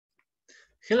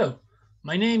Hello,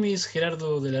 my name is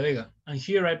Gerardo de la Vega, and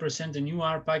here I present a new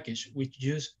R package which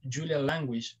uses Julia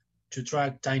language to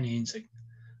track tiny insects.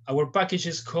 Our package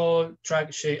is called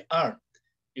TrackJR.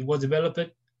 It was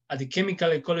developed at the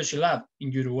Chemical Ecology Lab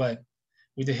in Uruguay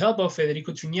with the help of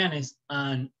Federico Truñanes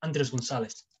and Andres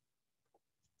Gonzalez.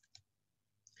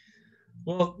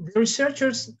 Well, the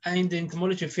researchers in the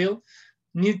entomology field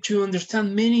need to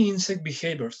understand many insect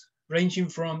behaviors, ranging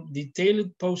from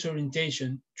detailed pose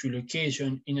orientation to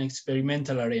location in an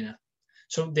experimental arena.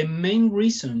 So the main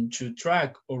reason to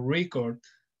track or record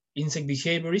insect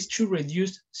behavior is to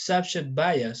reduce subject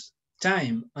bias,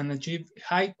 time, and achieve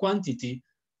high quantity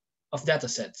of data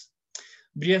sets.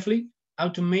 Briefly,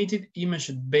 automated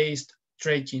image-based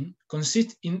tracking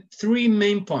consists in three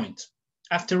main points.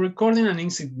 After recording an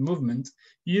insect movement,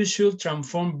 you should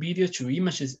transform video to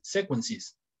image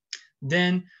sequences.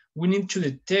 Then we need to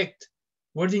detect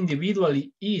where the individual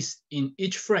is in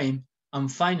each frame. And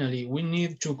finally, we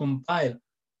need to compile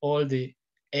all the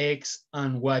X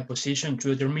and Y position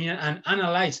to determine and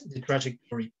analyze the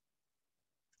trajectory.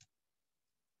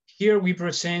 Here we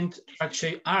present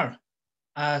TrackJR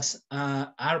as an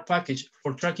R package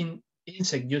for tracking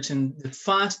insects using the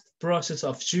fast process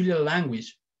of Julia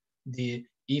language, the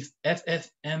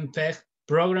FFmpeg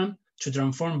program to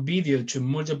transform video to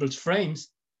multiple frames,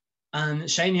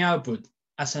 and Shiny output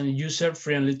as a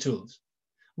user-friendly tool.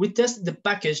 We test the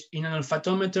package in an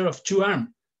olfactometer of 2 arms,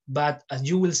 but as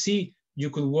you will see, you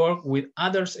could work with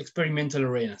other experimental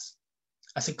arenas.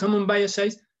 As a common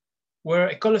biocide, where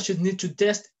ecologists need to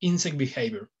test insect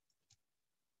behavior.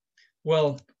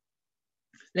 Well,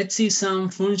 let's see some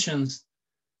functions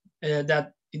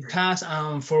that it has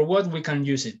and for what we can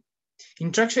use it.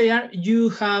 In TrackJR, you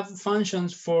have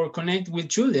functions for connect with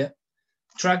Julia,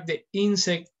 track the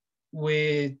insect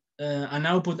with an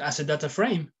output as a data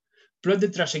frame, plot the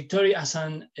trajectory as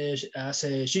a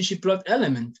ggplot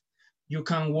element. You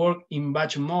can work in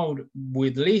batch mode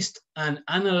with list and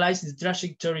analyze the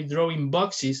trajectory drawing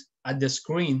boxes at the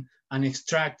screen and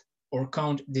extract or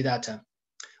count the data.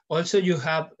 Also, you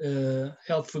have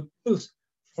helpful tools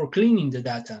for cleaning the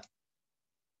data.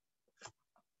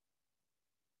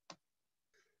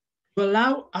 To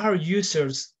allow our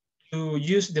users to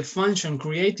use the function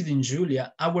created in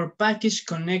Julia, our package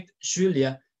connect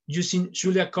Julia using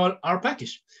Julia call R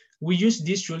package. We use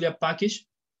this Julia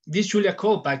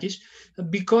call package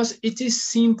because it is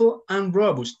simple and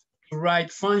robust to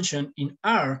write function in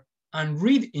R and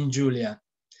read in Julia.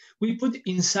 We put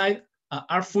inside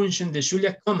R function the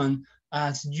Julia command.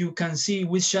 As you can see,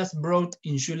 we just brought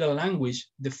in Julia language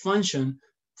the function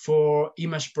for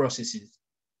image processes.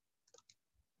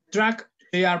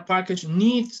 TrackJR package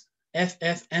needs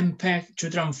FFmpeg to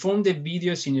transform the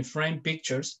videos in frame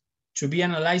pictures to be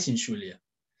analyzed in Julia.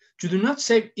 To do not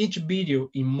save each video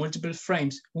in multiple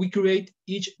frames, we create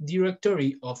each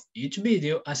directory of each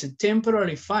video as a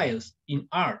temporary files in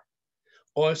R.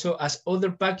 Also, as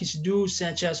other packages do,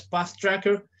 such as Path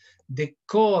Tracker, the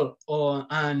call on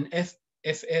an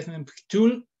FFmpeg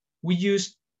tool we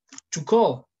use to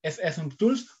call FFmpeg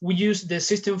tools, we use the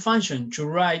system function to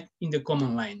write in the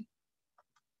command line.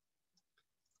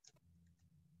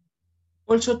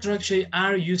 Also,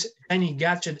 TrackJR uses any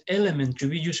gadget element to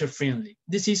be user-friendly.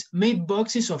 This is made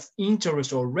boxes of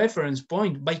interest or reference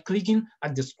point by clicking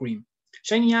at the screen.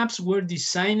 Shiny apps were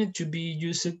designed to be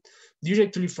used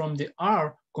directly from the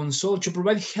R console to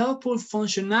provide helpful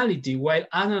functionality while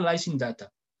analyzing data.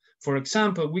 For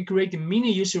example, we created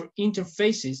mini user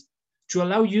interfaces to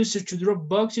allow users to draw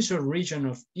boxes or region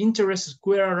of interest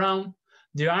square around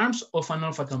the arms of an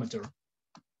olfactometer.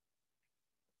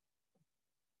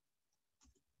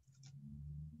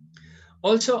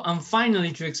 Also, and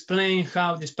finally, to explain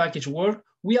how this package works,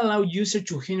 we allow users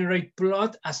to generate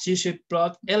plot as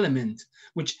ggplot element,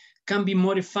 which can be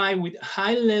modified with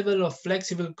high level of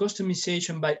flexible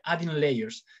customization by adding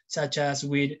layers, such as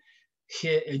with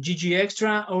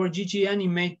ggExtra or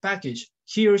ggAnimate package.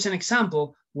 Here is an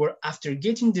example where after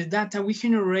getting the data, we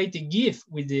generate a GIF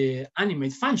with the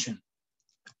animate function.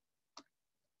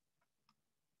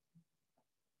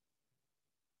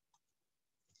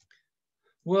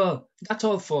 Well, that's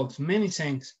all, folks. Many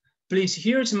thanks. Please,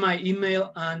 here's my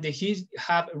email and the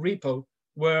GitHub repo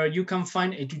where you can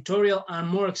find a tutorial and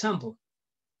more examples.